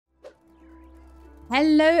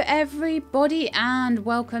Hello everybody and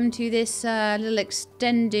welcome to this little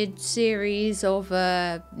extended series of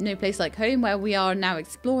No Place Like Home, where we are now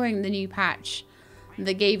exploring the new patch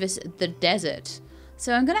that gave us the desert.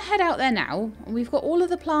 So I'm going to head out there now. We've got all of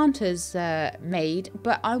the planters made,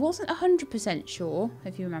 but I wasn't 100% sure,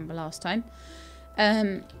 if you remember last time,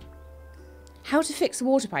 how to fix the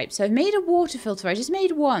water pipe. So I've made a water filter. I just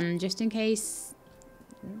made one just in case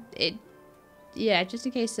it... Yeah, just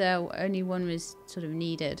in case only one was sort of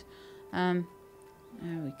needed. There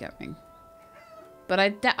we going. But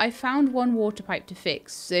I found one water pipe to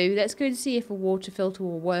fix, so let's go and see if a water filter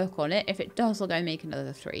will work on it. If it does, I'll go make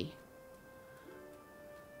another 3.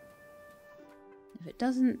 If it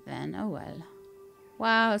doesn't, then oh well.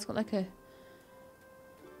 Wow, it's got like a...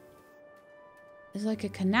 There's like a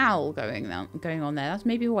canal going on there. That's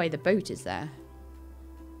maybe why the boat is there.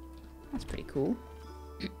 That's pretty cool.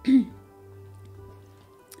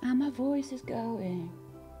 And my voice is going.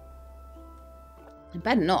 I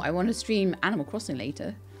better not. I want to stream Animal Crossing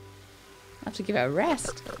later. I have to give it a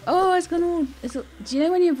rest. Oh, it's gone all... do you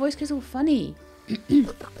know when your voice goes all funny?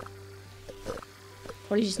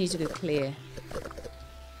 Probably just needs to go clear.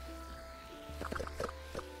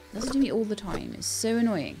 Does it do me all the time? It's so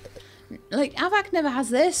annoying. Like, Avak never has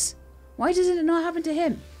this. Why does it not happen to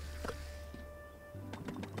him?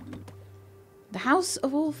 The House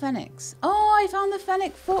of All Fennecs. Oh, I found the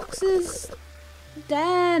Fennec Fox's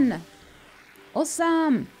den.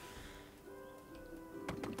 Awesome.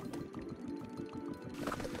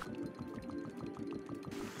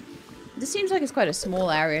 This seems like it's quite a small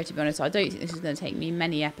area, to be honest. I don't think this is going to take me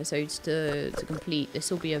many episodes to complete. This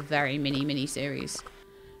will be a very mini series.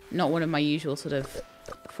 Not one of my usual sort of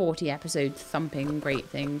 40 episode thumping great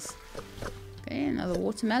things. Okay, another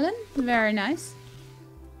watermelon. Very nice.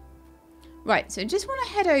 Right, so just want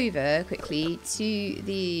to head over quickly to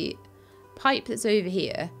the pipe that's over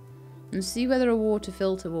here and see whether a water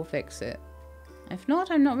filter will fix it. If not,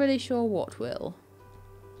 I'm not really sure what will.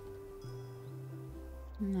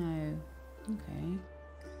 No. Okay.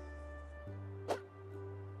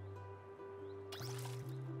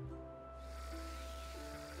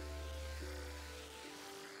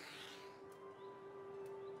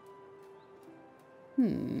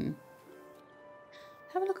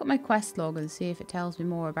 Have a look at my quest log and see if it tells me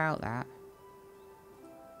more about that.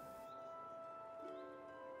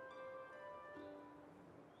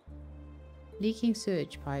 Leaking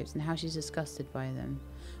sewage pipes and how she's disgusted by them.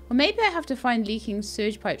 Well, maybe I have to find leaking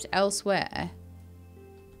sewage pipes elsewhere.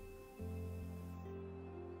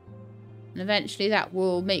 And eventually that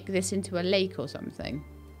will make this into a lake or something.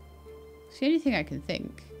 It's the only thing I can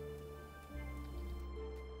think.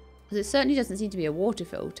 Because it certainly doesn't seem to be a water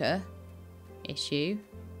filter issue.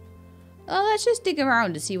 Oh, let's just dig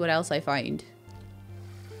around to see what else I find.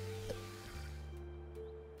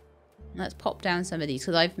 Let's pop down some of these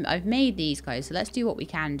because I've made these guys, so let's do what we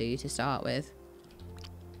can do to start with.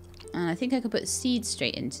 And I think I could put seeds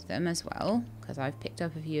straight into them as well because I've picked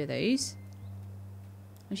up a few of those.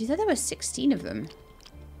 And she said there were 16 of them.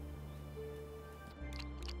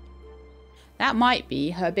 That might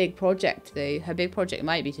be her big project though. Her big project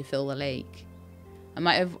might be to fill the lake. I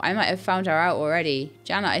might have found her out already.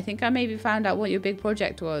 Janet, I think I maybe found out what your big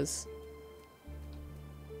project was.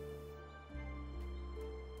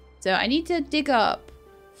 So I need to dig up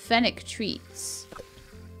Fennec treats.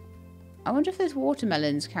 I wonder if those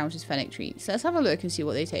watermelons count as Fennec treats. Let's have a look and see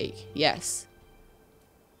what they take. Yes.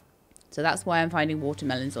 So that's why I'm finding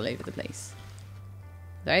watermelons all over the place.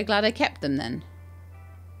 Very glad I kept them then.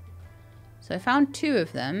 So I found 2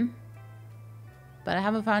 of them. But I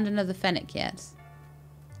haven't found another Fennec yet.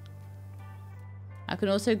 I can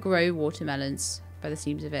also grow watermelons by the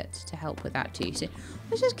seams of it to help with that too. So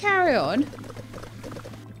let's just carry on.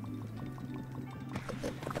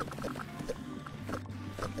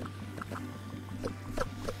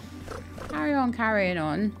 Carrying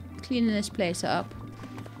on. Cleaning this place up.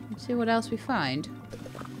 Let's see what else we find.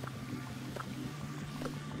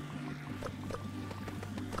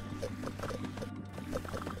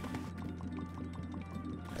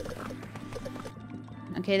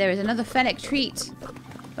 Okay, there is another Fennec treat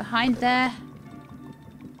behind there.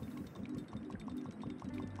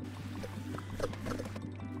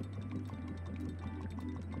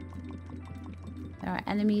 There are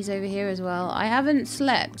enemies over here as well. I haven't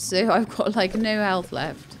slept, so I've got like no health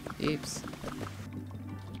left. Oops.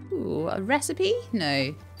 Ooh, a recipe? No,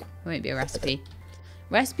 it won't be a recipe.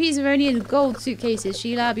 Recipes are only in gold suitcases,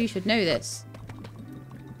 Sheilab. You should know this.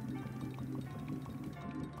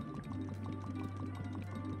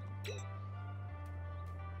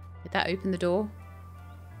 Did that open the door?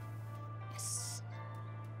 Yes.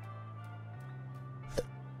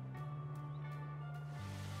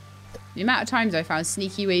 The amount of times I found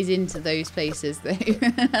sneaky ways into those places, though,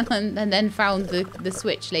 and then found the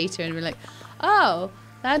switch later and were like, oh,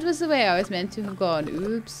 that was the way I was meant to have gone.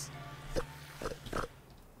 Oops.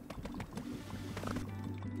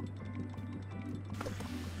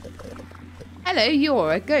 Hello,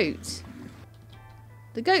 you're a goat.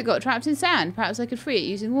 The goat got trapped in sand. Perhaps I could free it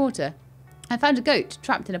using water. I found a goat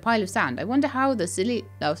trapped in a pile of sand. I wonder how the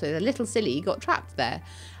little silly got trapped there.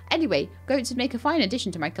 Anyway, goats would make a fine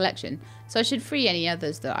addition to my collection, so I should free any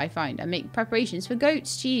others that I find and make preparations for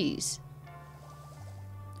goat's cheese.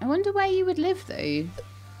 I wonder where you would live, though.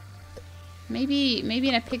 Maybe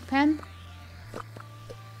in a pig pen?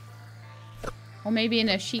 Or maybe in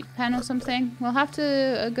a sheep pen or something. We'll have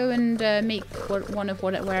to go and make one of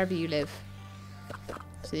wherever you live.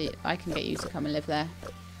 So I can get you to come and live there.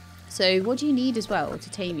 So what do you need as well to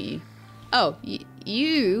tame you? Oh,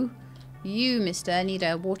 you, mister, need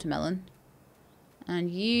a watermelon. And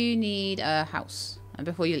you need a house. And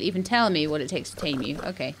before you'll even tell me what it takes to tame you.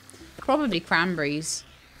 Okay. Probably cranberries.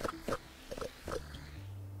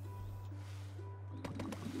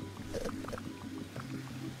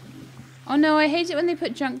 Oh no, I hate it when they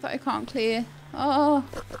put junk that I can't clear. Oh.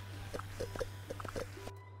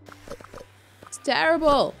 It's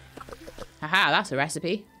terrible. Haha, that's a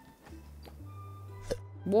recipe.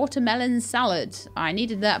 Watermelon salad. I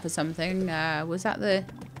needed that for something. Was that the...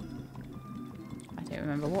 I don't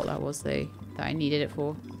remember what that was, though, that I needed it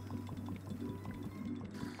for.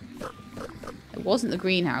 It wasn't the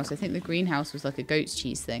greenhouse. I think the greenhouse was like a goat's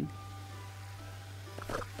cheese thing.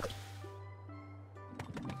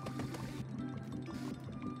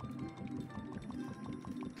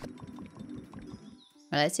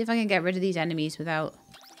 Well, let's see if I can get rid of these enemies without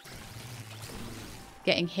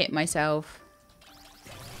getting hit myself.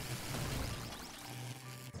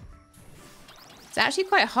 It's actually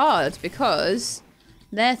quite hard because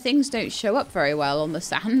their things don't show up very well on the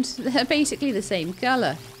sand. They're basically the same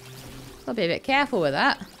colour. I'll be a bit careful with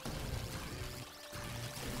that.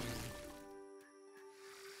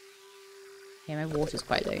 Okay, my water's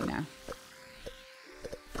quite low now.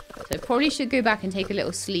 So I probably should go back and take a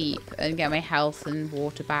little sleep and get my health and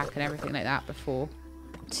water back and everything like that before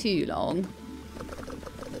too long.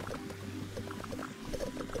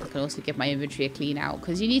 I can also give my inventory a clean out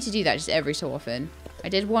because you need to do that just every so often. I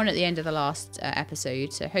did one at the end of the last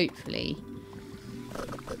episode, so hopefully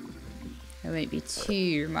there won't be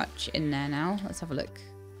too much in there now. Let's have a look.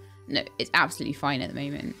 No, it's absolutely fine at the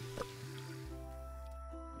moment.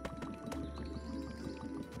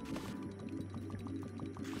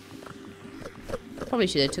 Probably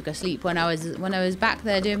should have took a sleep when I was back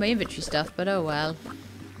there doing my inventory stuff, but oh well.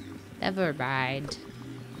 Never mind.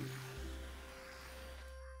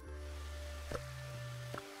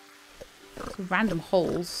 Some random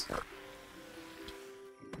holes.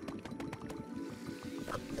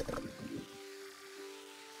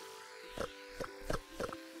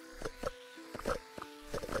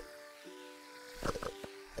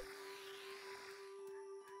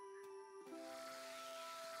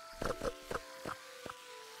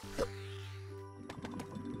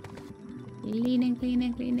 Cleaning.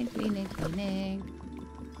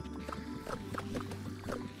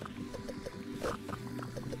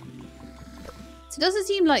 So it doesn't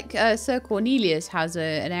seem like Sir Cornelius has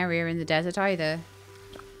an area in the desert either.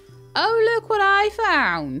 Oh, look what I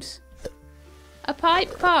found. A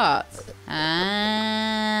pipe part.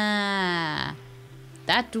 Ah.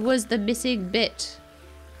 That was the missing bit.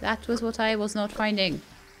 That was what I was not finding.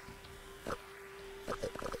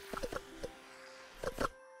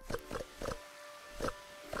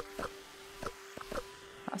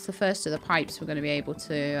 That's the first of the pipes we're going to be able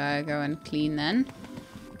to go and clean then.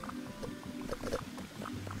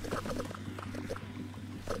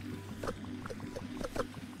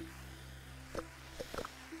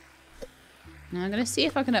 Now I'm going to see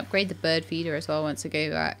if I can upgrade the bird feeder as well once I go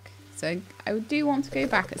back. So I do want to go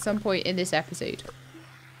back at some point in this episode.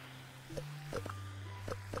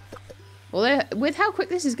 Although, with how quick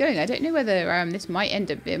this is going, I don't know whether this might end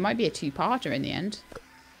up... It might be a two-parter in the end.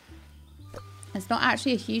 It's not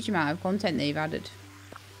actually a huge amount of content they've added.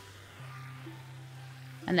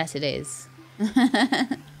 Unless it is.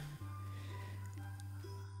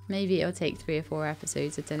 Maybe it'll take 3 or 4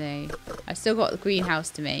 episodes, I don't know. I've still got the greenhouse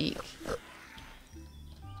to make.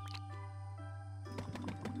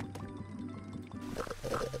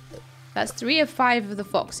 That's 3 of 5 of the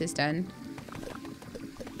foxes done.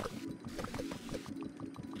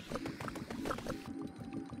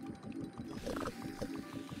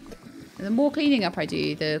 And the more cleaning up I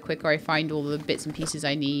do, the quicker I find all the bits and pieces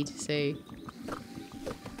I need. So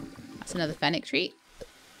that's another fennec tree.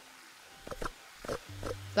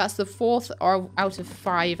 That's the 4th or out of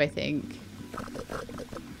 5, I think.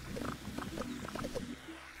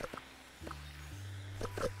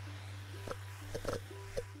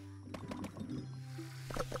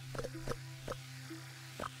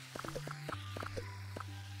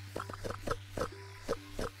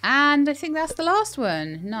 And I think that's the last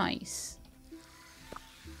one. Nice.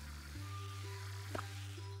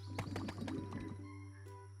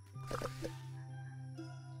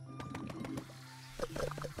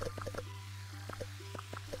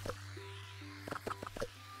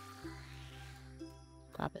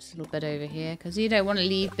 Grab this little bit over here because you don't want to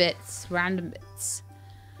leave bits, random bits.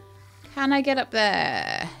 Can I get up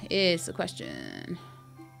there? Is the question.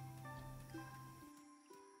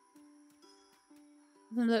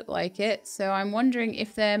 Doesn't look like it, so I'm wondering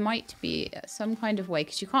if there might be some kind of way,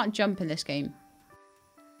 because you can't jump in this game.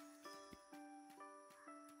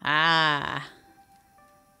 Ah.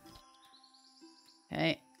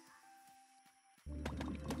 Okay.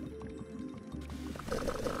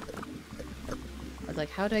 I was like,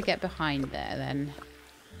 how do I get behind there then?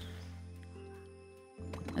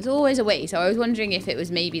 There's always a way, so I was wondering if it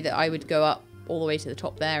was maybe that I would go up all the way to the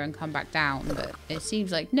top there and come back down, but it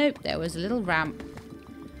seems like, nope, there was a little ramp.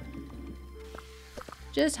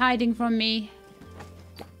 Just hiding from me.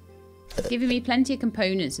 It's giving me plenty of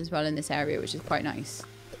components as well in this area, which is quite nice.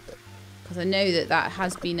 Because I know that that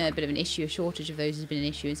has been a bit of an issue. A shortage of those has been an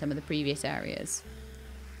issue in some of the previous areas.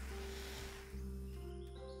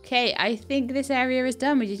 Okay, I think this area is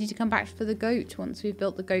done. We just need to come back for the goat once we've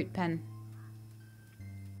built the goat pen.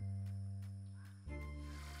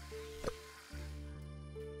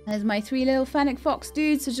 There's my 3 little fennec fox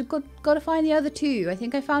dudes. So just got to find the other 2. I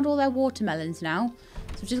think I found all their watermelons now.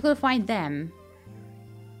 So I've just got to find them.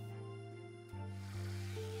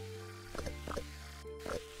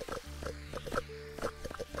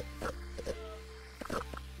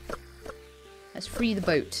 Let's free the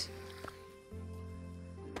boat.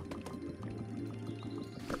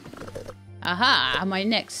 Aha! My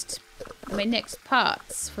next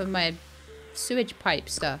parts for my sewage pipe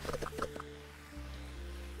stuff.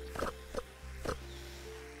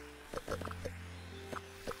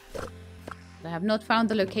 I have not found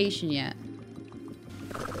the location yet.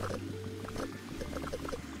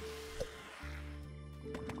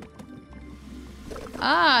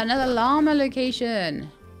 Ah, another llama location.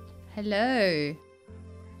 Hello.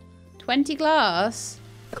 20 glass.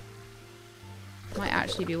 Might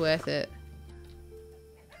actually be worth it.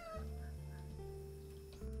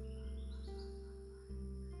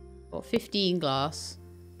 Got 15 glass.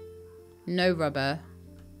 No rubber.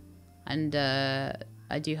 And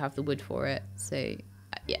I do have the wood for it. So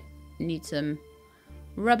yeah, need some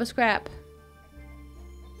rubber scrap.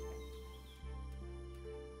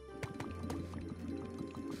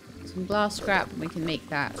 Some glass scrap and we can make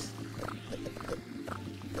that.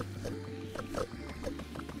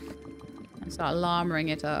 And start llamaing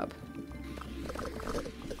it up.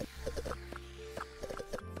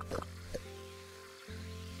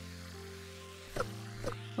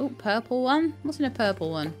 Oh, purple one? What's in a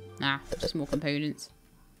purple one? Nah, just more components.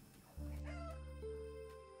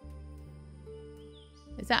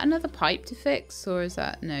 Is that another pipe to fix? Or is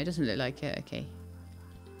that... No, it doesn't look like it. Okay.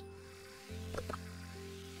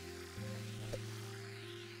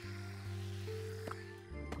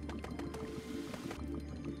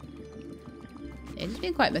 It's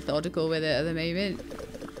been quite methodical with it at the moment.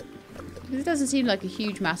 It doesn't seem like a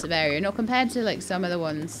huge, massive area. Not compared to like some of the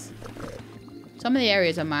ones. Some of the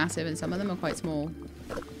areas are massive and some of them are quite small.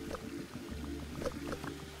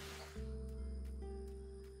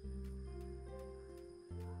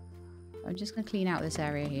 I'm just going to clean out this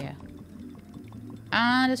area here.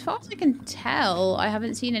 And as far as I can tell, I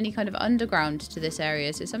haven't seen any kind of underground to this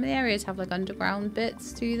area. So some of the areas have like underground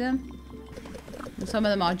bits to them. And some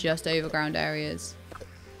of them are just overground areas.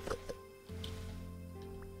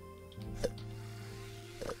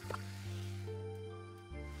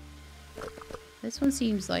 This one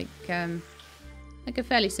seems like a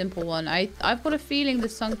fairly simple one. I've got a feeling the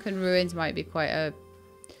Sunken Ruins might be quite a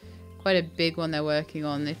big one they're working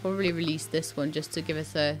on. They probably released this one just to give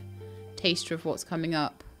us a taster of what's coming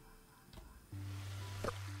up.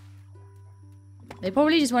 They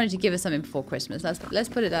probably just wanted to give us something before Christmas. Let's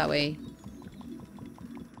put it that way.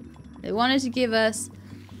 They wanted to give us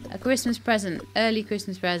a Christmas present, early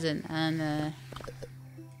Christmas present, and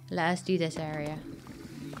let us do this area.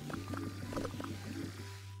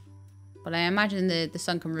 But I imagine the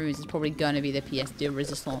Sunken Ruins is probably going to be the pièce de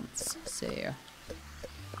résistance. So yeah,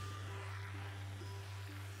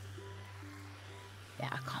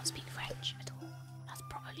 I can't speak French at all. That's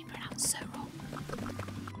probably pronounced so wrong.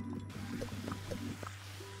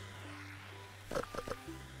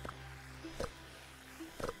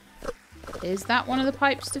 Is that one of the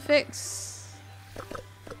pipes to fix?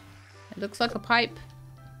 It looks like a pipe,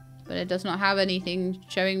 but it does not have anything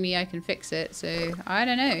showing me I can fix it, so I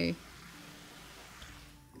don't know.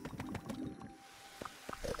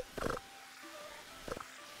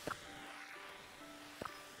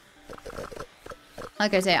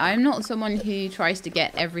 Like I say, I'm not someone who tries to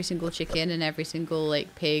get every single chicken and every single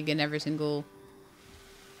like pig and every single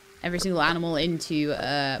animal into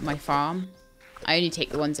my farm. I only take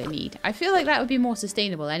the ones I need. I feel like that would be more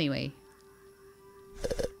sustainable anyway.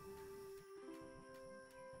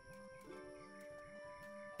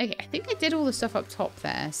 Okay, I think I did all the stuff up top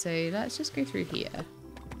there, so let's just go through here.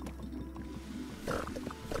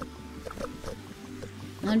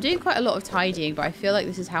 I'm doing quite a lot of tidying, but I feel like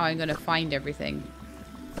this is how I'm going to find everything.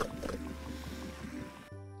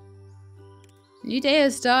 New day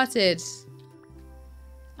has started.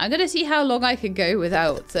 I'm going to see how long I can go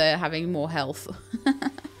without having more health.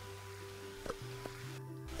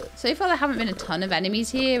 So far there haven't been a ton of enemies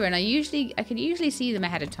here, and I can usually see them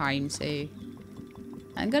ahead of time, so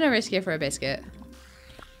I'm going to risk it for a biscuit.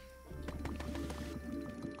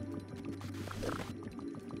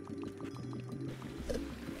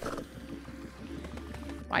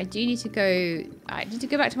 I need to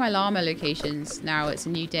go back to my llama locations now it's a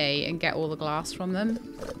new day and get all the glass from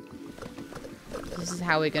them. This is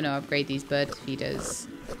how we're going to upgrade these bird feeders.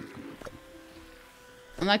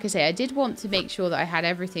 And like I say, I did want to make sure that I had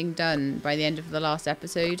everything done by the end of the last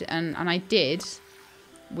episode, and I did,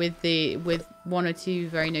 with one or two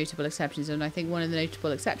very notable exceptions. And I think one of the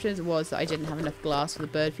notable exceptions was that I didn't have enough glass for the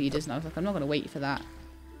bird feeders, and I was like, I'm not going to wait for that.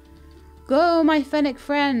 Go, my fennec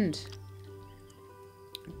friend!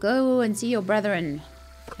 Go and see your brethren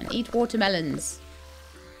and eat watermelons.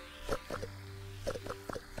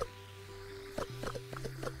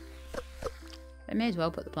 I may as well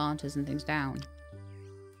put the planters and things down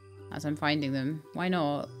as I'm finding them. Why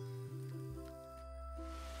not?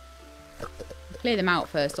 Clear them out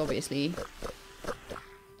first, obviously.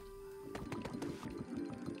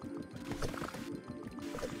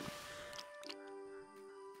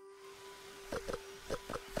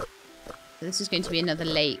 This is going to be another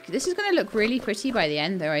lake. This is going to look really pretty by the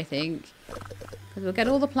end, though, I think. Because we'll get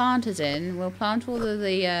all the planters in. We'll plant all of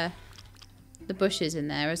the bushes in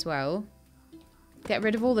there as well. Get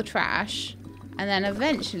rid of all the trash. And then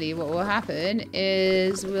eventually what will happen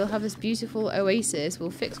is we'll have this beautiful oasis. We'll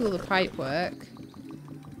fix all the pipe work.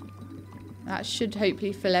 That should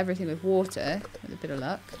hopefully fill everything with water, with a bit of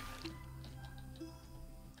luck.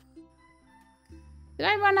 Did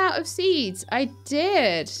I run out of seeds? I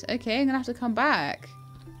did. Okay, I'm going to have to come back.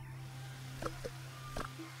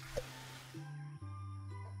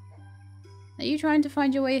 Are you trying to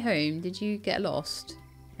find your way home? Did you get lost?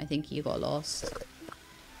 I think you got lost.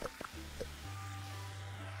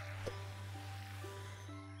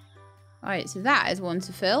 Alright, so that is one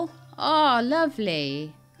to fill. Oh,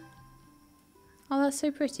 lovely. Oh, that's so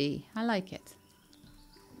pretty. I like it.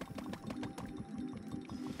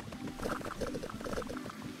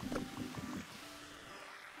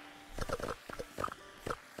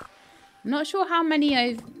 I'm not sure how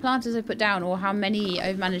many planters I've put down or how many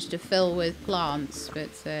I've managed to fill with plants,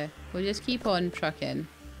 but we'll just keep on trucking.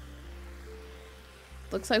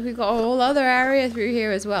 Looks like we've got a whole other area through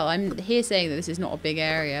here as well. I'm here saying that this is not a big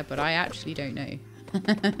area, but I actually don't know.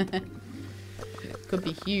 It could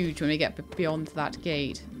be huge when we get beyond that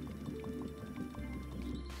gate.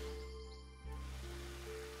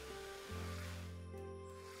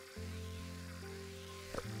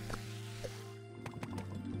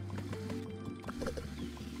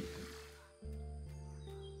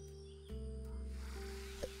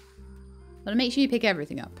 But make sure you pick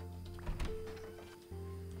everything up.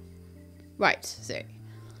 Right, so.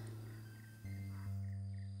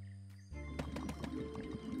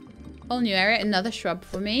 Whole new area, another shrub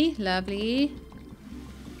for me. Lovely.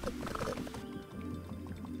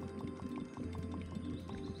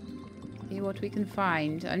 See what we can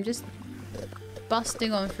find. I'm just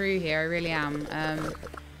busting on through here, I really am.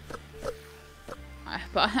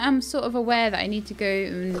 But I am sort of aware that I need to go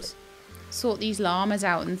and sort these llamas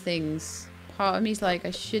out and things. Part of me's like,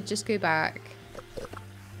 I should just go back.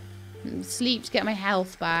 And sleep to get my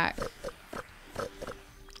health back.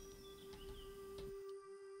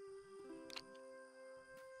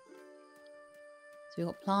 So we've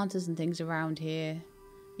got planters and things around here.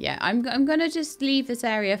 Yeah, I'm gonna just leave this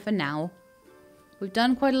area for now. We've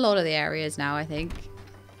done quite a lot of the areas now, I think.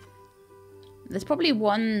 There's probably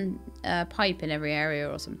one pipe in every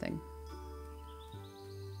area or something.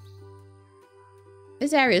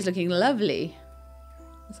 This area is looking lovely.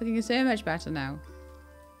 It's looking so much better now.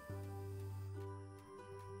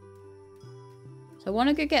 want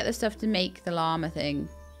to go get the stuff to make the llama thing.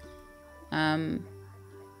 I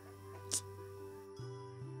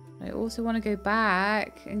also want to go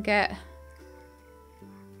back and get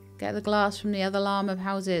the glass from the other llama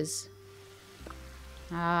houses.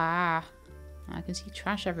 Ah, I can see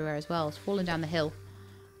trash everywhere as well. It's falling down the hill.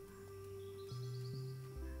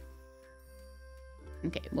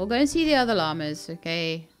 Okay, we'll go and see the other llamas,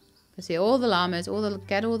 okay? Go see all the llamas,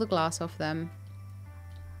 get all the glass off them.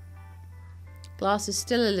 Glass is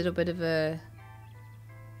still a little bit of a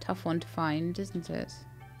tough one to find, isn't it?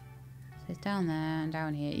 So it's down there and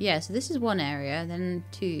down here. Yeah, so this is one area, then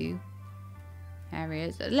 2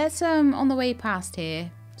 areas. Let's, on the way past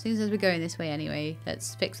here, as soon as we're going this way anyway,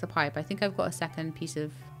 let's fix the pipe. I think I've got a second piece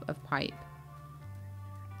of pipe.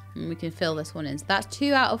 And we can fill this one in. So that's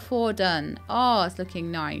 2 out of 4 done. Oh, it's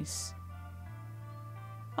looking nice.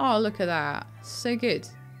 Oh, look at that. So good.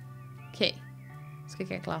 Okay. Let's go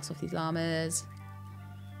get glass off these llamas.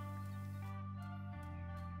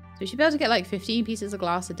 So we should be able to get like 15 pieces of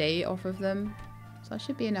glass a day off of them. So that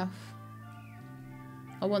should be enough.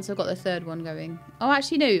 Oh, once I've got the 3rd one going. Oh,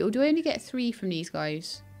 actually no. Or do I only get 3 from these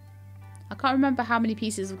guys? I can't remember how many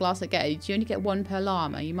pieces of glass I get. Do you only get 1 per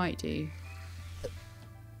llama? You might do.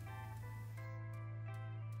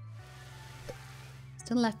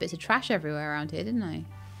 Still left bits of trash everywhere around here, didn't I?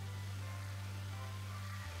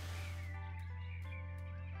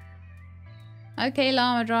 Okay,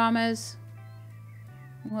 llama dramas.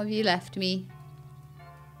 What have you left me?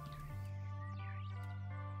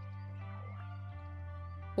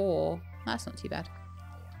 4. That's not too bad.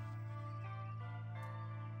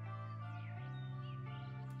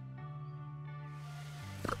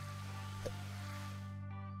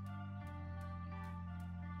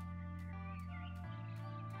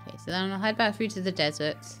 Okay, so then I'll head back through to the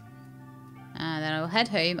desert. And then I'll head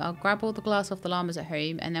home. I'll grab all the glass off the llamas at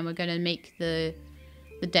home. And then we're going to make the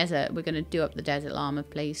desert. We're going to do up the desert llama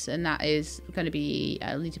place. And that is going to be...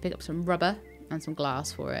 I'll need to pick up some rubber and some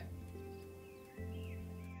glass for it.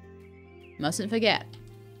 Mustn't forget.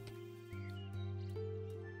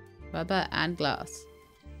 Rubber and glass.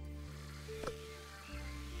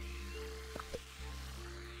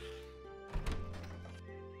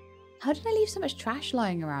 How did I leave so much trash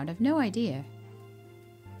lying around? I've no idea.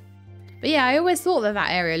 But yeah, I always thought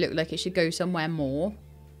that area looked like it should go somewhere more.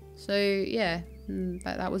 So yeah,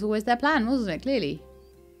 that was always their plan, wasn't it? Clearly.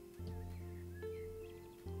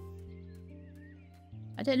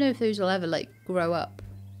 I don't know if those will ever like grow up.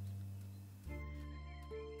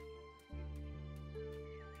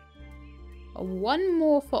 One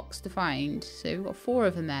more fox to find. So we've got 4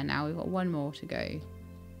 of them there now. We've got 1 more to go.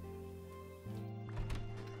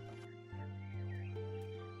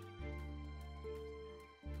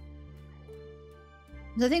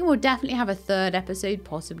 So I think we'll definitely have a 3rd episode,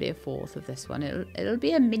 possibly a 4th of this one. It'll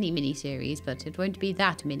be a mini series, but it won't be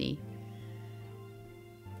that mini.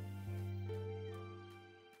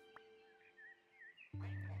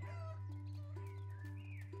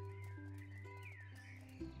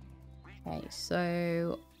 Okay,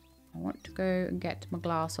 so I want to go and get my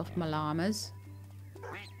glass off my llamas.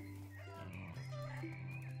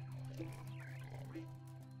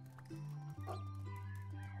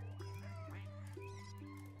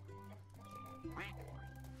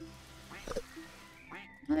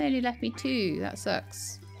 Oh, they only left me 2. That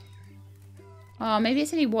sucks. Oh, maybe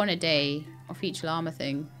it's only 1 a day off each llama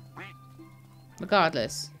thing.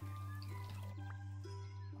 Regardless.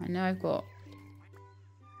 I know I've got...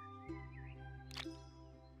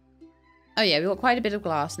 Oh yeah, we've got quite a bit of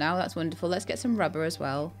glass now. That's wonderful. Let's get some rubber as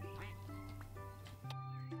well.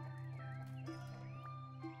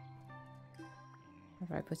 Where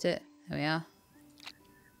do I put it? There we are.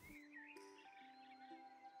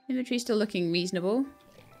 Inventory's still looking reasonable.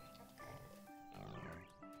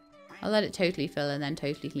 I'll let it totally fill and then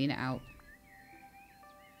totally clean it out.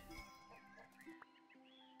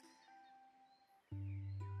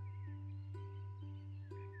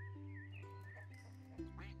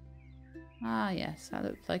 Ah, yes, that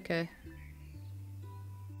looks like the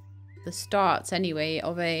starts anyway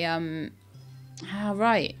of a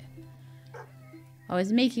right. I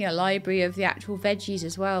was making a library of the actual veggies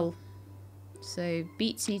as well. So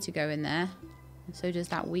beets need to go in there, and so does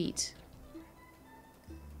that wheat.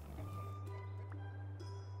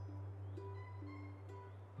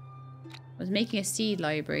 I was making a seed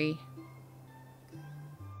library.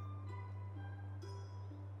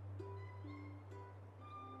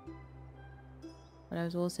 But I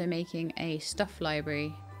was also making a stuff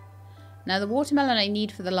library. Now the watermelon I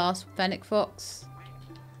need for the last fennec fox.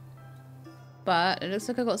 But it looks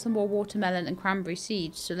like I've got some more watermelon and cranberry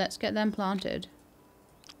seeds, so let's get them planted.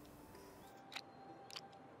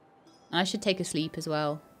 I should take a sleep as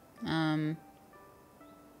well.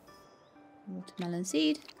 Watermelon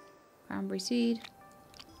seed. Cranberry seed.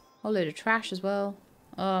 Whole load of trash as well.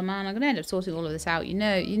 Oh man, I'm gonna end up sorting all of this out. You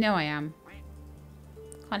know I am.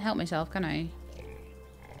 Can't help myself, can I?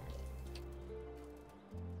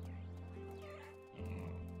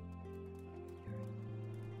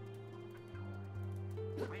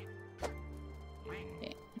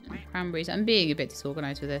 Okay. Cranberries. I'm being a bit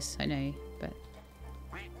disorganized with this, I know, but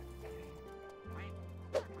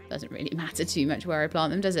doesn't really matter too much where I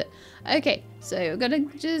plant them, does it? Okay, so I'm gonna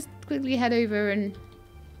just quickly head over and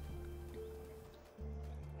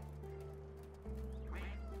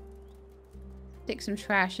stick some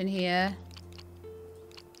trash in here.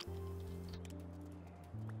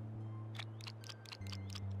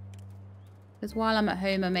 Because while I'm at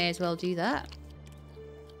home, I may as well do that.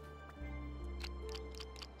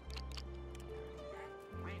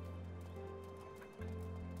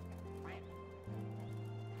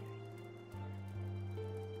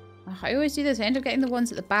 Oh, I always do this. I end up getting the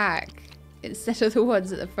ones at the back instead of the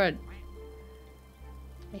ones at the front.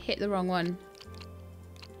 I hit the wrong one.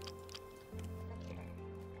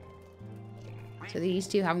 So these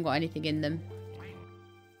two haven't got anything in them.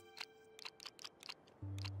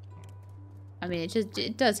 I mean,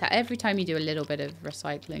 it does. Every time you do a little bit of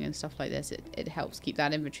recycling and stuff like this, it helps keep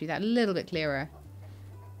that inventory that little bit clearer.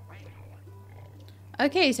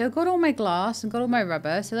 Okay, so I've got all my glass and got all my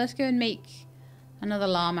rubber. So let's go and make another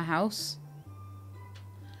llama house.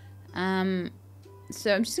 So I'm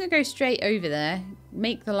just going to go straight over there,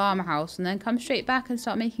 make the llama house, and then come straight back and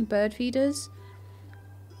start making bird feeders.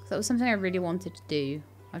 That was something I really wanted to do.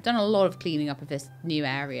 I've done a lot of cleaning up of this new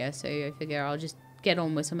area, so I figure I'll just get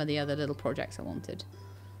on with some of the other little projects I wanted.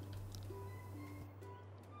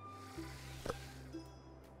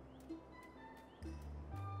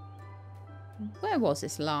 Where was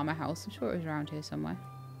this llama house? I'm sure it was around here somewhere.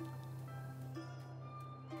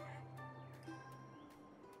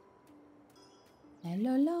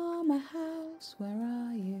 Hello, llama house, where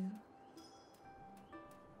are you?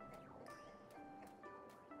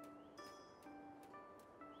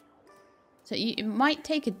 So it might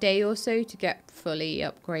take a day or so to get fully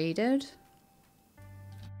upgraded.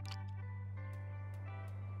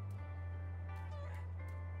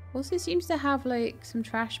 Also seems to have like some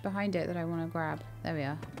trash behind it that I want to grab. There we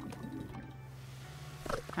are.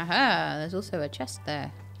 Aha, there's also a chest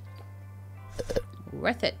there.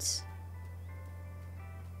 Worth it.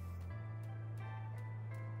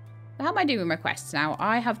 How am I doing with my quests now?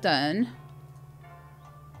 I have done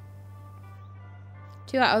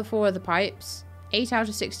 2 out of 4 of the pipes, 8 out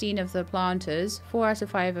of 16 of the planters, 4 out of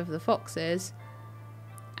 5 of the foxes,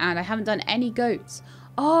 and I haven't done any goats.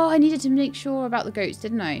 Oh, I needed to make sure about the goats,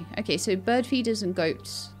 didn't I? Okay, so bird feeders and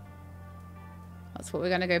goats. That's what we're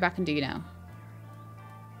going to go back and do now.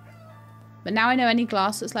 But now I know any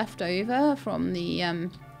glass that's left over from the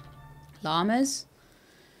llamas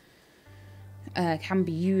can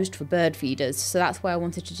be used for bird feeders. So that's why I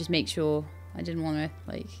wanted to just make sure. I didn't want to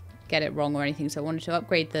like get it wrong or anything, so I wanted to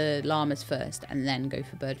upgrade the llamas first and then go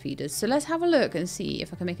for bird feeders. So let's have a look and see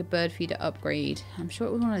if I can make a bird feeder upgrade. I'm sure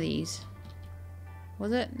it was one of these.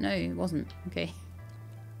 Was it? No, it wasn't. Okay.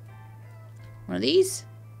 One of these.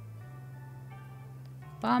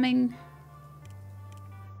 Farming.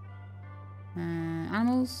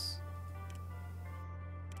 Animals.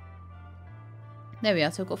 There we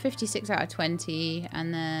are. So I've got 56 out of 20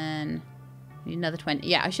 and then another 20.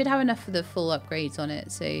 Yeah, I should have enough for the full upgrades on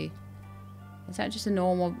it. So is that just a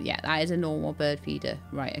normal? Yeah, that is a normal bird feeder.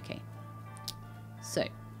 Right, okay. So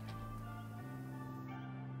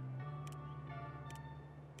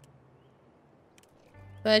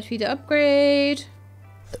bird feeder upgrade.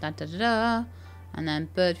 Da da da da. And then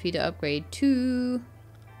bird feeder upgrade 2.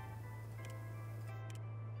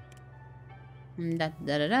 Da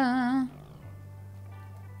da da da.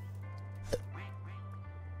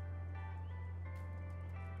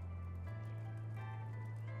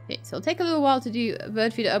 Okay, so it'll take a little while to do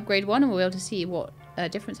bird feeder upgrade 1 and we'll be able to see what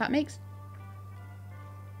difference that makes.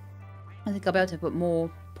 I think I'll be able to put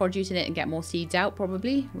more produce in it and get more seeds out,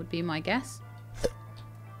 probably, would be my guess.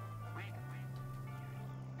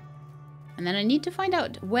 And then I need to find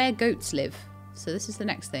out where goats live. So this is the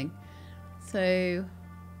next thing. So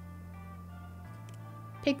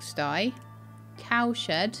pigsty,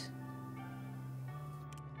 cowshed,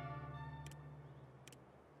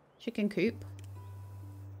 chicken coop.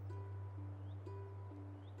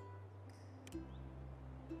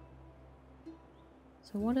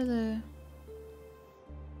 So what are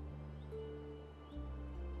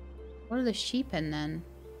the sheep in then?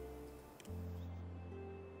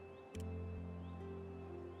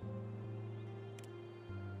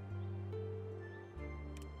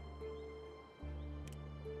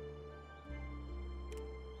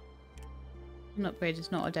 An upgrade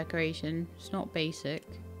is not a decoration. It's not basic.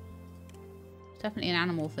 It's definitely an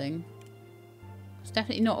animal thing. It's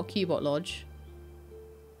definitely not a Cubot Lodge.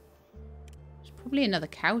 It's probably another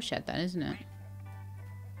cow shed then, isn't it?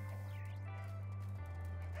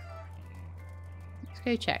 Let's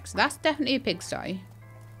go check. So that's definitely a pigsty.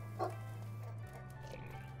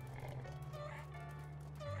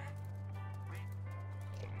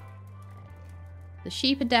 The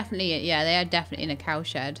sheep are definitely, yeah, they are definitely in a cow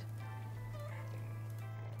shed.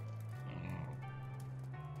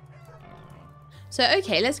 So,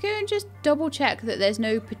 okay, let's go and just double check that there's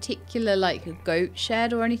no particular, like, goat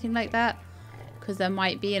shed or anything like that. Because there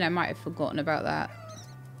might be, and I might have forgotten about that.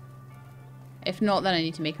 If not, then I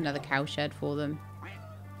need to make another cow shed for them.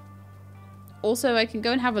 Also, I can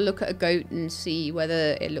go and have a look at a goat and see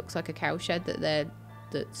whether it looks like a cow shed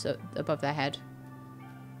that's above their head.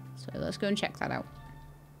 So let's go and check that out.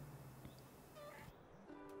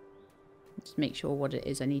 Just make sure what it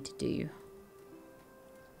is I need to do.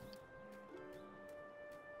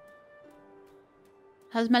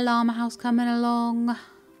 How's my llama house coming along?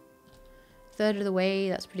 Third of the way,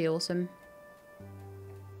 that's pretty awesome.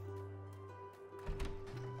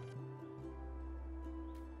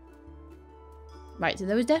 Right, so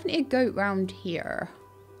there was definitely a goat round here.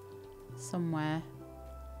 Somewhere.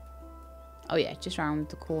 Oh yeah, just round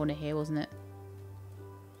the corner here, wasn't it?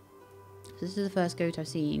 So this is the first goat I've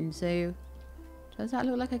seen. So, does that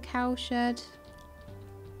look like a cow shed?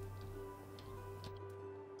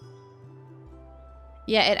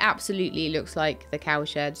 Yeah, it absolutely looks like the cow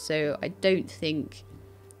shed. So I don't think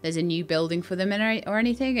there's a new building for them or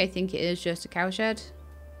anything. I think it is just a cow shed.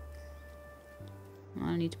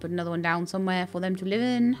 I need to put another one down somewhere for them to live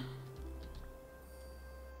in.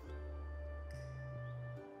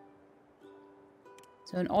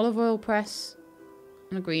 So an olive oil press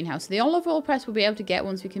and a greenhouse. So the olive oil press we'll be able to get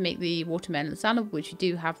once we can make the watermelon salad, which we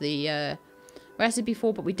do have the recipe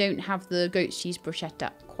for, but we don't have the goat's cheese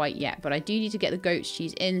bruschetta quite yet. But I do need to get the goat's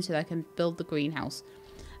cheese in so that I can build the greenhouse.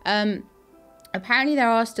 Apparently there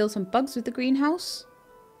are still some bugs with the greenhouse.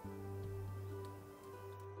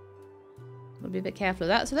 We'll be a bit careful of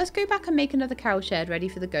that. So let's go back and make another cow shed ready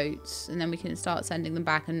for the goats. And then we can start sending them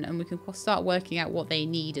back and we can start working out what they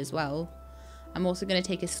need as well. I'm also going to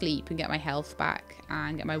take a sleep and get my health back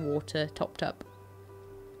and get my water topped up.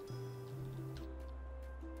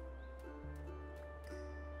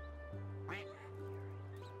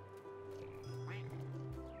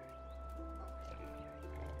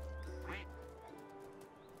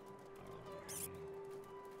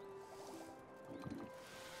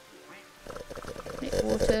 Make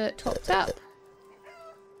water topped up.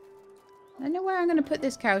 I don't know where I'm going to put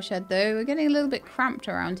this cow shed though. We're getting a little bit cramped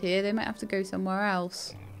around here. They might have to go somewhere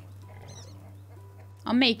else.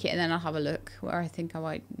 I'll make it and then I'll have a look where I think I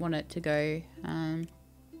might want it to go.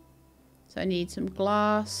 So I need some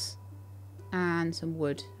glass and some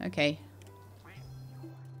wood. Okay.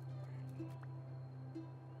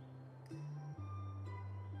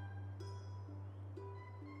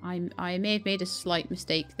 I may have made a slight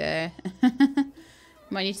mistake there.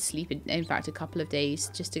 Might need to sleep in fact a couple of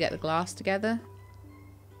days just to get the glass together.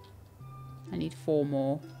 I need 4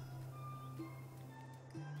 more.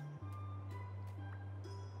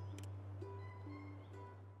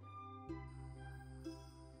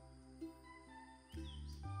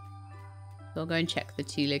 So I'll go and check the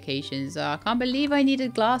 2 locations. I can't believe I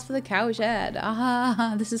needed glass for the cow shed.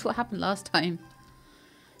 Ah, this is what happened last time.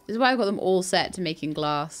 This is why I've got them all set to making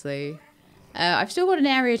glass, so... I've still got an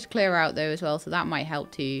area to clear out though as well, so that might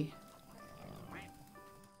help too.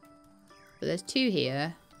 But there's 2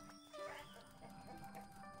 here.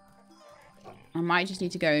 I might just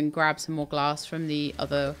need to go and grab some more glass from the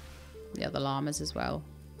other llamas as well.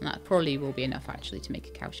 And that probably will be enough actually to make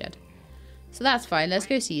a cow shed. So that's fine, let's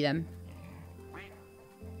go see them.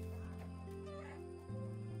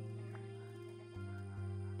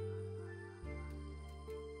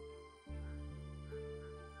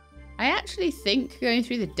 I actually think going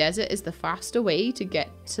through the desert is the faster way to get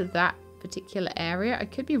to that particular area. I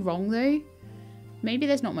could be wrong though. Maybe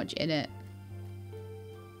there's not much in it.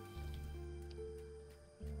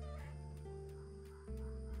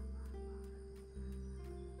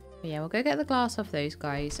 But yeah, we'll go get the glass off those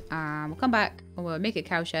guys. We'll come back and we'll make a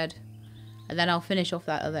cow shed. And then I'll finish off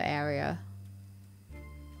that other area.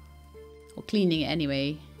 Or cleaning it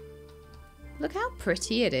anyway. Look how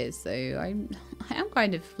pretty it is though. I am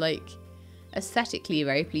kind of like aesthetically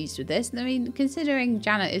very pleased with this. I mean, considering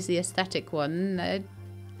Janet is the aesthetic one,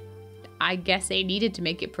 I guess they needed to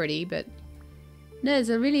make it pretty, but no, there's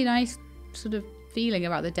a really nice sort of feeling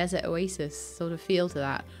about the desert oasis sort of feel to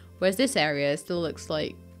that. Whereas this area still looks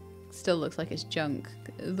like still looks like it's junk.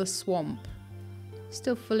 The swamp.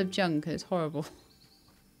 Still full of junk and it's horrible.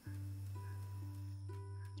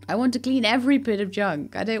 I want to clean every bit of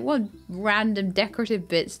junk. I don't want random decorative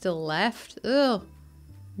bits still left. Ugh.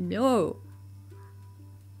 No.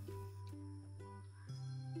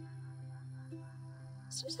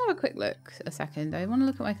 Let's just have a quick look a second. I want to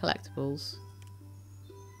look at my collectibles.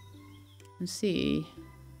 And see.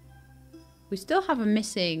 We still have a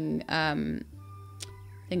missing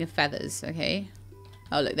thing of feathers, okay?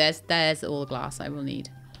 Oh look, there's all the glass I will need.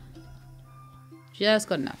 Just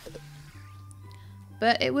got enough.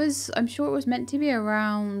 But it was, I'm sure it was meant to be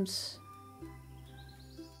around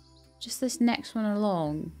just this next one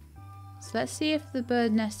along. So let's see if the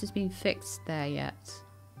bird nest has been fixed there yet.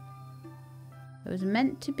 It was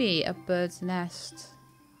meant to be a bird's nest.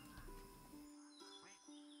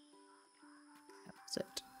 That's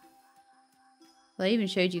it. Well, I even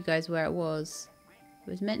showed you guys where it was. It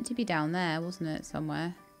was meant to be down there, wasn't it?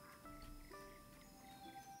 Somewhere.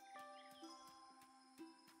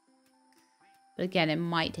 But again, it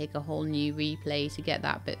might take a whole new replay to get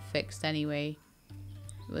that bit fixed anyway.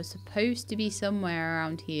 It was supposed to be somewhere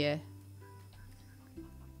around here.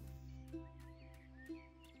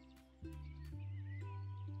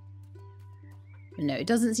 But no, it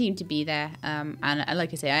doesn't seem to be there. And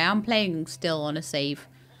like I say, I am playing still on a save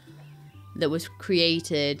that was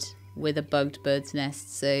created with a bugged bird's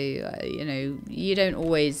nest. So, you know, you don't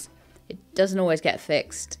always... It doesn't always get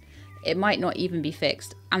fixed. It might not even be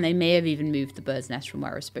fixed. And they may have even moved the bird's nest from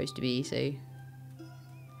where it was supposed to be. So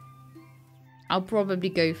I'll probably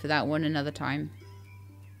go for that one another time.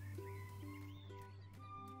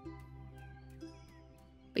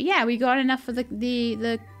 But yeah, we got enough for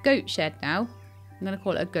the goat shed now. I'm going to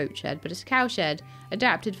call it a goat shed, but it's a cow shed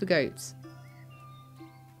adapted for goats.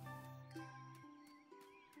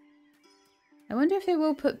 I wonder if they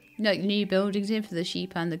will put like new buildings in for the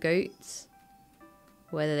sheep and the goats.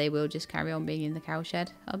 Whether they will just carry on being in the cow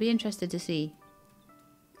shed. I'll be interested to see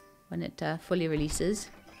when it fully releases.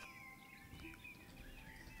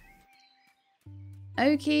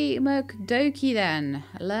 Okie dokie then.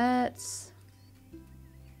 Let's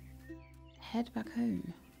head back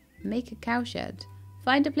home. Make a cow shed.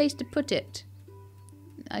 Find a place to put it.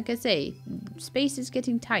 Like I say, space is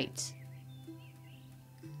getting tight.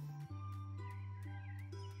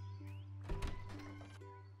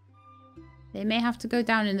 They may have to go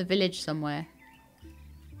down in the village somewhere.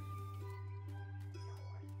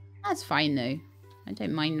 That's fine though. I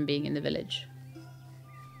don't mind them being in the village.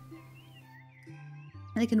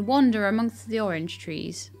 They can wander amongst the orange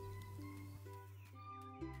trees.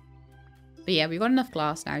 But yeah, we've got enough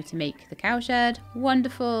glass now to make the cow shed.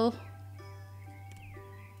 Wonderful.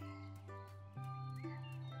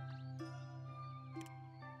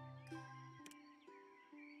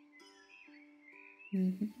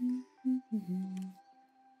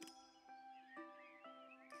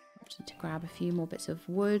 Just need to grab a few more bits of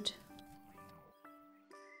wood.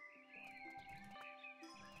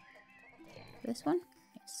 This one?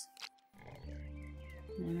 Yes.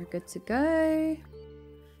 And we're good to go.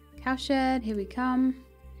 Cowshed, here we come.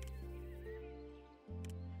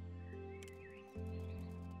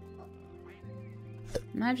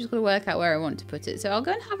 And I've just got to work out where I want to put it. So I'll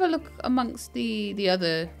go and have a look amongst the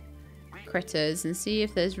other critters and see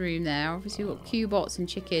if there's room there. Obviously we've got Q-bots and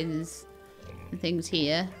chickens and things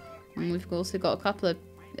here. And we've also got a couple of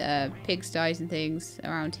pigsties and things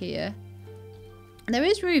around here. And there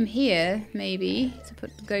is room here, maybe, to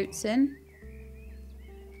put the goats in.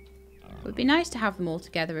 It would be nice to have them all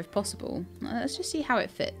together if possible. Let's just see how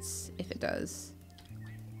it fits, if it does.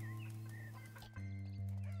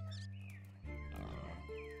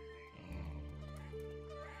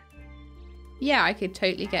 Yeah, I could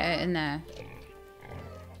totally get it in there.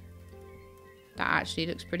 That actually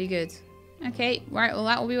looks pretty good. Okay, right, well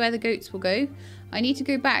that will be where the goats will go. I need to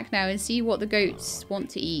go back now and see what the goats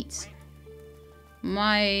want to eat.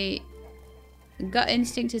 My gut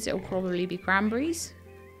instinct is it will probably be cranberries.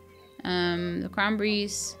 The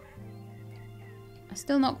cranberries are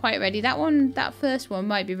still not quite ready. That first one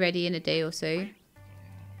might be ready in a day or so.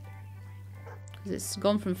 Because it's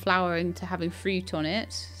gone from flowering to having fruit on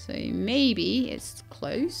it. So maybe it's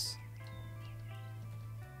close.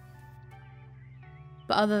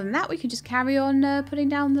 But other than that, we can just carry on putting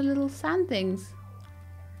down the little sand things.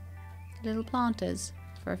 The little planters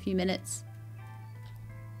for a few minutes.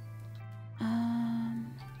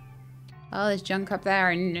 Oh, there's junk up there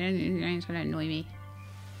and it's going to annoy me.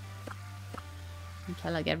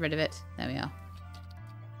 Until I get rid of it. There we are.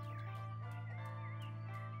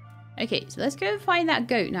 Okay, so let's go and find that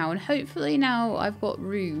goat now. And hopefully now I've got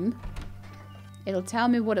room It'll tell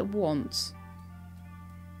me what it wants.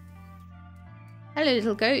 Hello,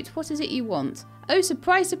 little goat. What is it you want? Oh,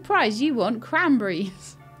 surprise, surprise. You want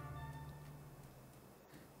cranberries.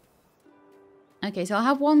 Okay, so I'll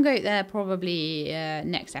have one goat there probably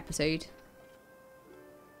next episode.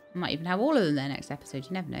 I might even have all of them there next episode.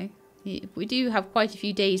 You never know. We do have quite a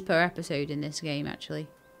few days per episode in this game, actually.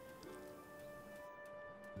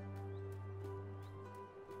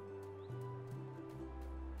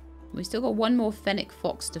 We've still got one more fennec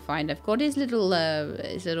fox to find. I've got his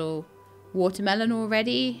little watermelon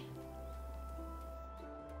already.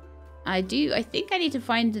 I think I need to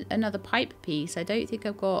find another pipe piece. I don't think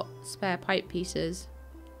I've got spare pipe pieces.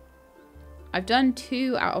 I've done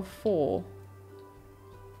 2 out of 4.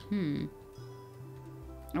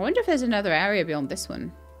 I wonder if there's another area beyond this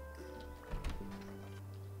one.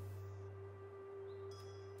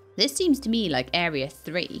 This seems to me like area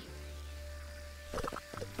 3.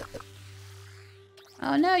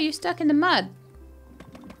 Oh no, you're stuck in the mud.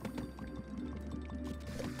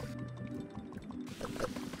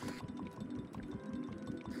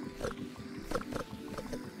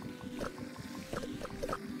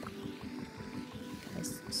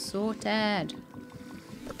 It's sorted.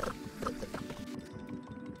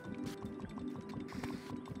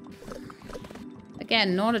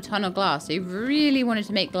 Again, not a ton of glass. They really wanted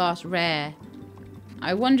to make glass rare.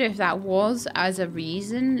 I wonder if that was as a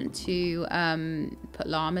reason to put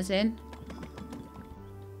llamas in.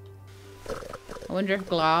 I wonder if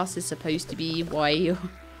glass is supposed to be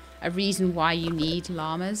a reason why you need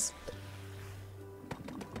llamas.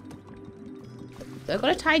 So I've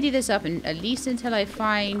got to tidy this up, and at least until I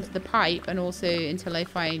find the pipe, and also until I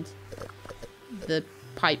find the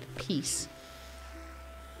pipe piece.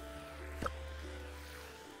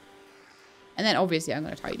 And then obviously I'm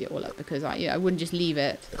going to tidy it all up because I wouldn't just leave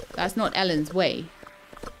it. That's not Ellen's way.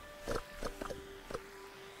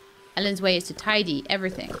 Ellen's way is to tidy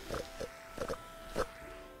everything.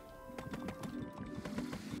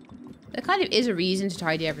 There kind of is a reason to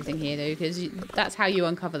tidy everything here though, because that's how you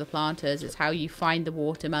uncover the planters. It's how you find the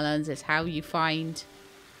watermelons. It's how you find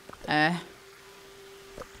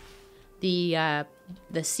the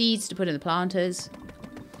seeds to put in the planters.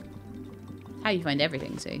 How you find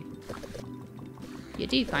everything, so... You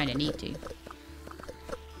do kind of need to.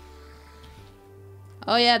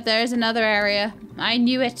 Oh yeah, there's another area. I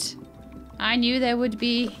knew it. I knew there would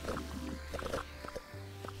be.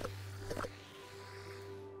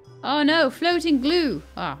 Oh no, floating glue.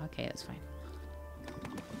 Oh, okay, that's fine.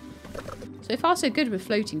 So far so good with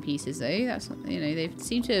floating pieces though. That's, you know, they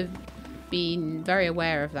seem to have been very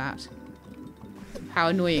aware of that. How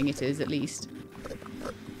annoying it is, at least.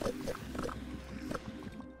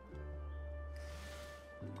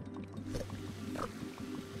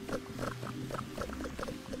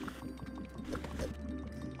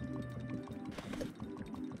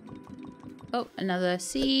 Oh, another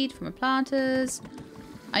seed from a planters.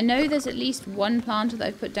 I know there's at least one planter that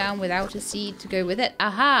I've put down without a seed to go with it.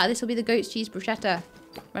 Aha! This will be the goat's cheese bruschetta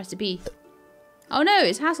recipe. Oh no,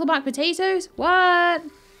 it's Hasselback potatoes? What?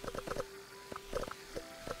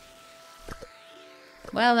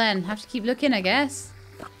 Well then, have to keep looking, I guess.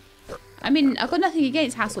 I mean, I've got nothing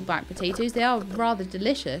against Hasselback potatoes. They are rather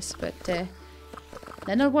delicious, but they're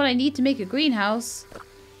not what I need to make a greenhouse.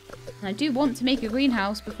 And I do want to make a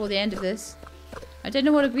greenhouse before the end of this. I don't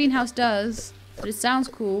know what a greenhouse does, but it sounds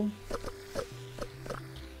cool.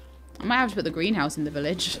 I might have to put the greenhouse in the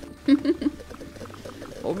village.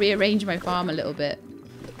 Or rearrange my farm a little bit.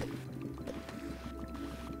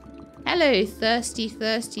 Hello, thirsty,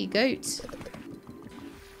 thirsty goat.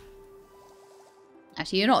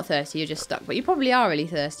 Actually, you're not thirsty, you're just stuck. But you probably are really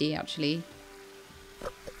thirsty, actually.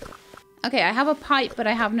 Okay, I have a pipe, but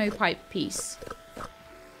I have no pipe piece.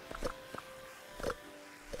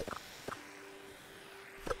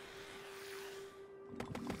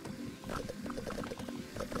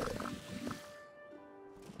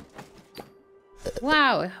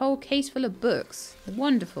 Wow, a whole case full of books.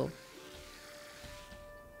 Wonderful.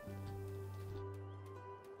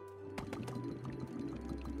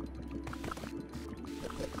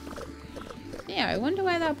 Yeah, I wonder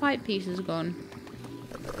where that pipe piece has gone.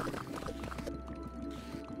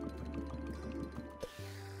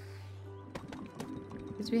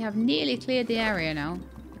 Because we have nearly cleared the area now.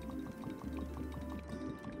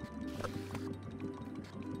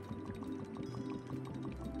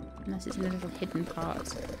 Unless it's in a little hidden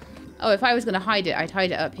part. Oh, if I was going to hide it, I'd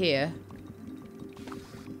hide it up here.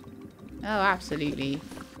 Oh, absolutely.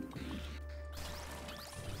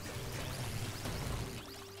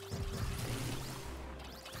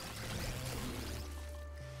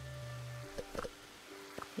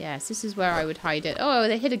 Yes, this is where I would hide it. Oh,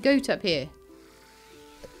 they hid a goat up here.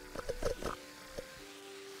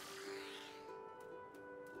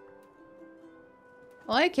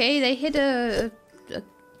 Well, okay, they hid a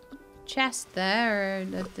chest there, or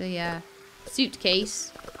the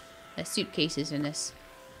suitcase. There's suitcases in this.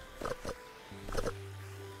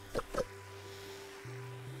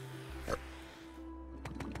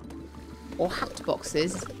 Or hat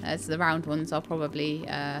boxes, as the round ones are probably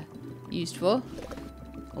used for.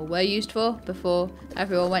 Or were used for before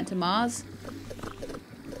everyone went to Mars.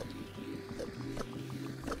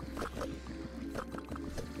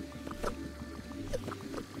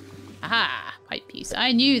 Aha! Pipe piece.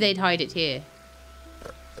 I knew they'd hide it here.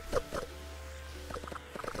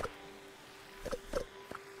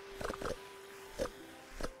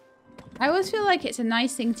 I always feel like it's a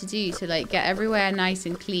nice thing to do to like get everywhere nice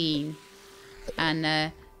and clean.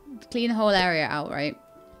 And clean the whole area out, right?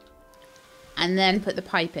 And then put the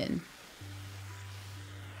pipe in.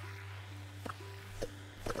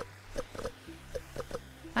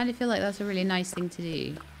 I feel like that's a really nice thing to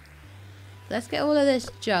do. Let's get all of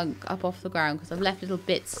this junk up off the ground because I've left little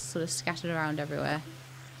bits sort of scattered around everywhere.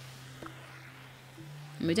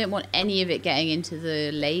 And we don't want any of it getting into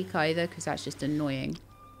the lake either because that's just annoying.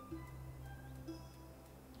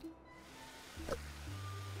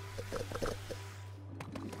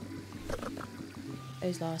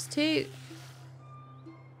 Those last two.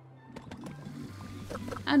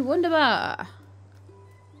 And wunderbar.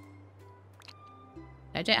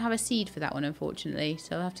 I don't have a seed for that one, unfortunately,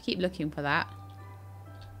 so I'll have to keep looking for that.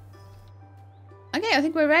 Okay, I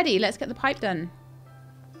think we're ready. Let's get the pipe done.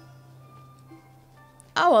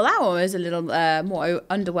 Oh, well, that one was a little more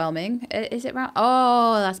underwhelming. Is it round?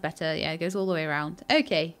 Oh, that's better. Yeah, it goes all the way around.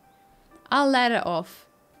 Okay. I'll let it off.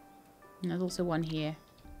 And there's also one here.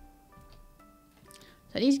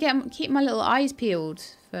 So I need to keep my little eyes peeled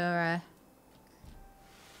for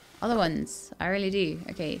other ones. I really do.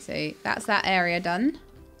 Okay, so that's that area done.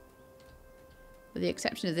 With the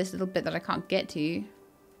exception of this little bit that I can't get to.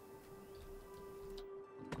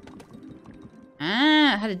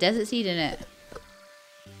 Ah, it had a desert seed in it.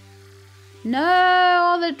 No,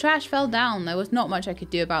 all the trash fell down. There was not much I could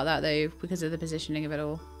do about that though, because of the positioning of it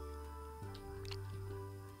all.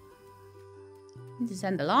 I need to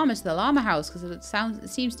send the llamas to the llama house because it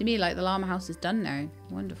seems to me like the llama house is done now.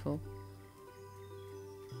 Wonderful.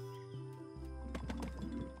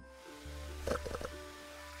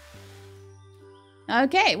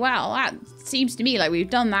 Okay, well, that seems to me like we've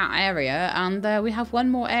done that area, and we have one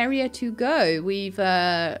more area to go. We've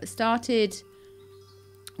put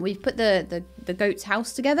the goat's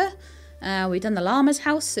house together. We've done the llama's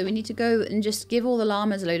house, so we need to go and just give all the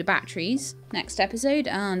llamas a load of batteries next episode,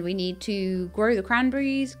 and we need to grow the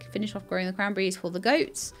cranberries, finish off growing the cranberries for the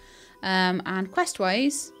goats. And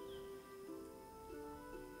quest-wise,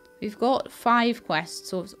 we've got 5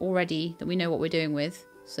 quests already that we know what we're doing with.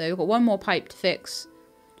 So we've got one more pipe to fix.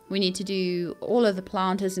 We need to do all of the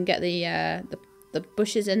planters and get the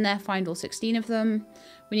bushes in there, find all 16 of them.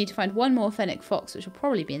 We need to find one more fennec fox, which will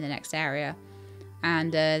probably be in the next area.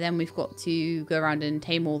 And then we've got to go around and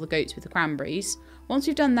tame all the goats with the cranberries. Once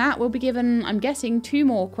we've done that, we'll be given, I'm guessing, 2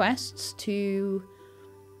 more quests to...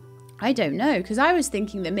 I don't know, because I was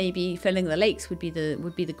thinking that maybe filling the lakes would be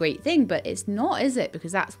the great thing, but it's not, is it?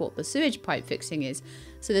 Because that's what the sewage pipe fixing is.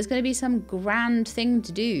 So there's going to be some grand thing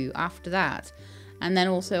to do after that. And then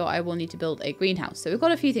also I will need to build a greenhouse. So we've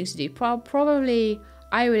got a few things to do. Probably,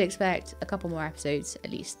 I would expect a couple more episodes at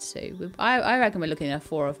least. So I reckon we're looking at a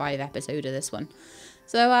 4 or 5 episode of this one.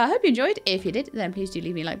 So I hope you enjoyed. If you did, then please do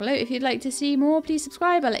leave me a like below. If you'd like to see more, please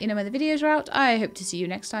subscribe. I'll let you know when the videos are out. I hope to see you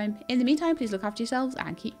next time. In the meantime, please look after yourselves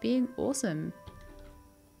and keep being awesome.